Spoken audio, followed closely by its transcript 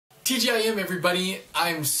TGIM, everybody.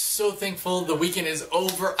 I'm so thankful the weekend is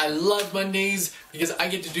over. I love Mondays because I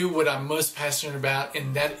get to do what I'm most passionate about,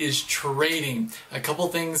 and that is trading. A couple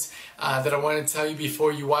things that I want to tell you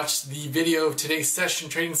before you watch the video of today's session,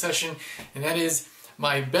 trading session, and that is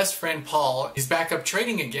my best friend Paul is back up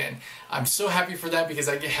trading again. I'm so happy for that because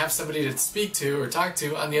I have somebody to speak to or talk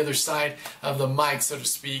to on the other side of the mic, so to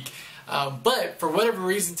speak. But for whatever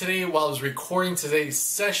reason today, while I was recording today's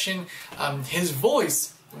session, his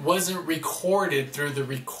voice wasn't recorded through the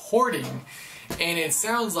recording, and it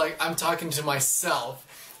sounds like I'm talking to myself.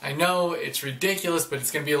 I know it's ridiculous, but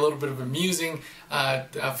it's going to be a little bit of amusing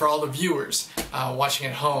for all the viewers watching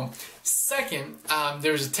at home. Second,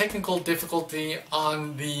 there's a technical difficulty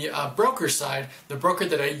on the broker side. The broker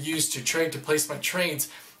that I use to trade, to place my trades,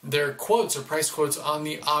 their quotes or price quotes on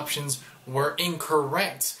the options were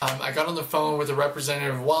incorrect. I got on the phone with a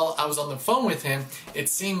representative. While I was on the phone with him, it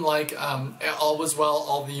seemed like all was well,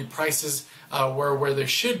 all the prices were where they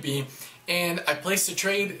should be, and I placed a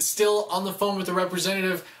trade still on the phone with the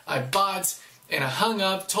representative. I bought and I hung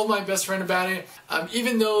up, told my best friend about it.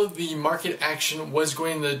 Even though the market action was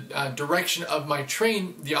going the direction of my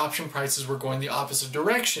trade, the option prices were going the opposite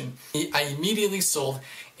direction. I immediately sold,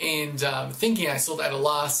 and thinking I sold at a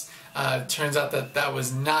loss. Turns out that that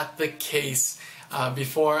was not the case.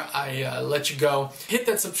 Before I let you go, hit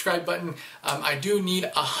that subscribe button. I do need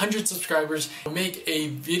 100 subscribers. I'll make a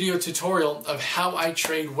video tutorial of how I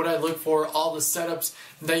trade, what I look for, all the setups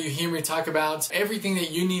that you hear me talk about, everything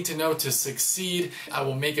that you need to know to succeed. I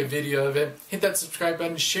will make a video of it. Hit that subscribe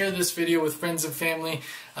button, share this video with friends and family.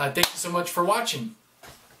 Thank you so much for watching.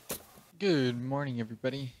 Good morning,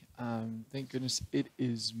 everybody. Thank goodness it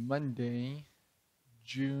is Monday,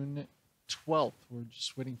 June 12th. We're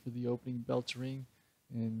just waiting for the opening bell to ring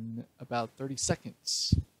in about 30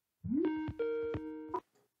 seconds.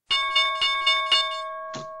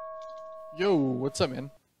 Yo, what's up,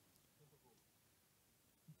 man?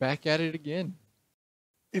 Back at it again.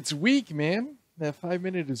 It's weak, man. That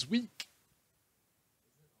 5-minute is weak.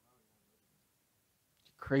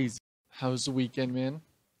 Crazy. How's the weekend, man?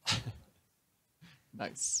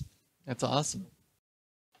 Nice. That's awesome.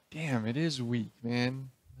 Damn, it is weak, man.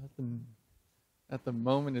 Nothing at the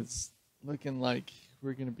moment is looking like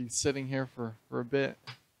we're going to be sitting here for a bit.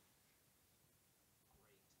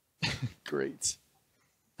 Great.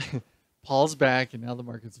 Paul's back, and now the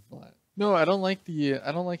market's flat. No, I don't like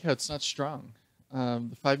how it's not strong.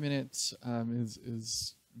 The 5 minutes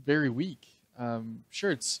is very weak.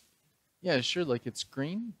 Sure, sure, like it's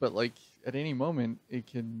green, but like at any moment it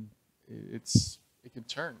can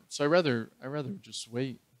turn. So I rather just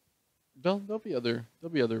wait. There'll be other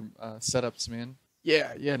setups, man.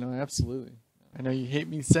 Yeah, no, absolutely. I know you hate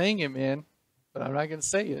me saying it, man, but I'm not gonna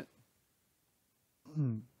say it.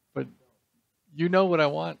 But you know what I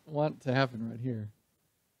want to happen right here.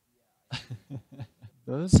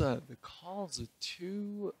 Those the calls, the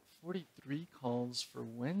 2:43 calls for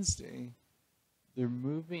Wednesday, they're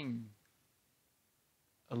moving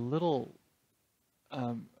a little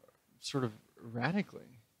sort of radically.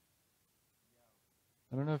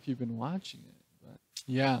 I don't know if you've been watching it, but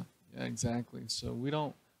yeah, exactly. So we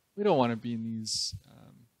don't want to be in these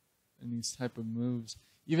type of moves,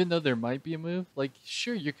 even though there might be a move. Like,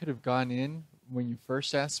 sure, you could have gone in when you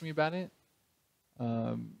first asked me about it.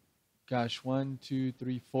 Gosh, 1, 2,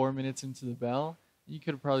 3, 4 minutes into the bell, you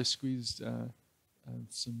could have probably squeezed that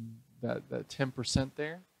 10%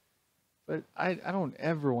 there. But I don't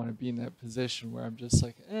ever want to be in that position where I'm just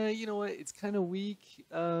like, you know what, it's kind of weak.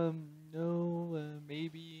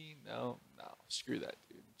 Maybe. No, screw that,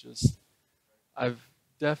 dude. I've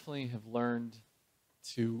definitely have learned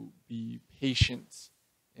to be patient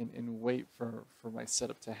and wait for my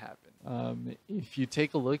setup to happen. If you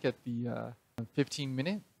take a look at the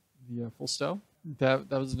 15-minute, the full stow, that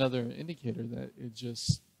was another indicator that it's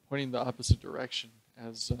just pointing the opposite direction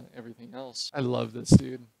as everything else. I love this,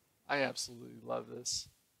 dude. I absolutely love this.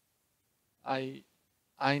 I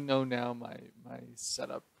know now my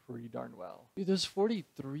setup pretty darn well. Dude, those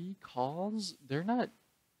 43 calls, they're not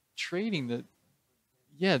trading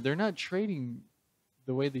they're not trading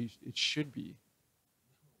the way it should be.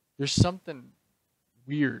 There's something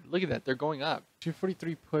weird. Look at that, they're going up.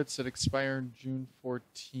 243 puts that expire June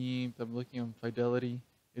 14th. I'm looking on Fidelity.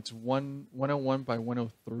 It's 101 by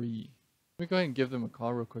 103. Let me go ahead and give them a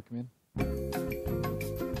call real quick, man.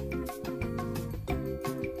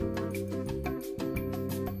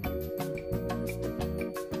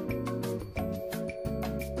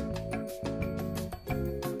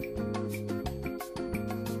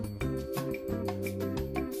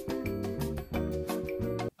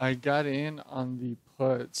 I got in on the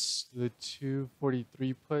puts, the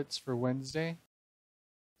 243 puts for Wednesday.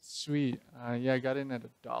 Sweet. Yeah, I got in at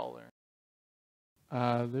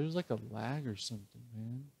 $1. There's like a lag or something,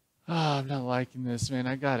 man. Ah, I'm not liking this, man.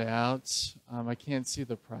 I got out. I can't see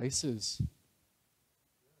the prices.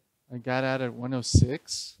 I got out at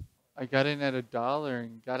 106. I got in at $1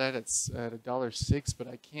 and got out at $1.06, but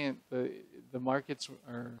I can't. The markets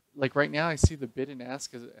are like right now. I see the bid and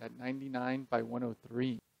ask is at 99 by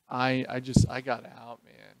 103. I got out,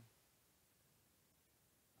 man.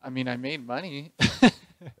 I mean, I made money.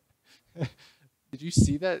 Did you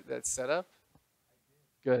see that setup?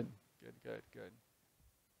 Good.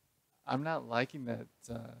 I'm not liking that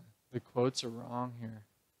the quotes are wrong here.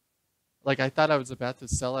 Like, I thought I was about to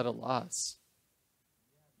sell at a loss.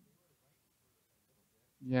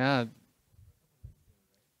 Yeah.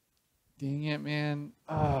 Dang it, man.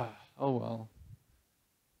 Oh well.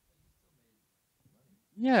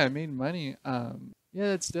 Yeah, I made money.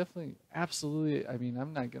 Yeah, it's definitely, absolutely. I mean,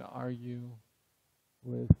 I'm not gonna argue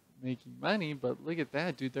with making money, but look at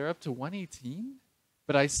that, dude. They're up to 118,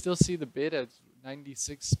 but I still see the bid at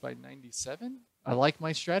 96 by 97. I like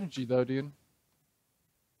my strategy though, dude.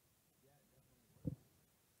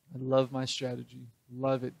 I love my strategy.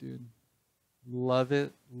 Love it, dude. Love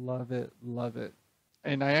it.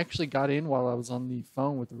 And I actually got in while I was on the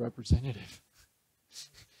phone with the representative.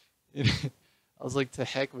 I was like, to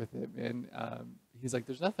heck with it, man. He's like,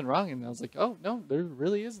 there's nothing wrong. And I was like, oh, no, there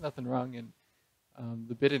really is nothing wrong. And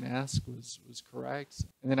the bid and ask was correct.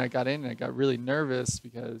 And then I got in and I got really nervous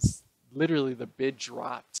because literally the bid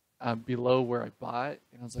dropped below where I bought.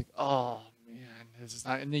 And I was like, oh, man, this is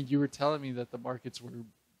not. And then you were telling me that the markets were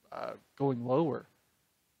going lower.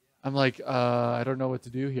 I'm like, I don't know what to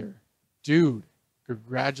do here. Dude,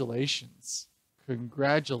 congratulations.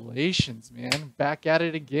 Congratulations, man. Back at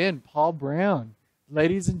it again. Paul Brown.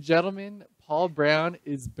 Ladies and gentlemen, Paul Brown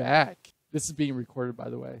is back. This is being recorded, by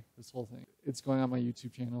the way, this whole thing. It's going on my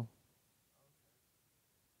YouTube channel.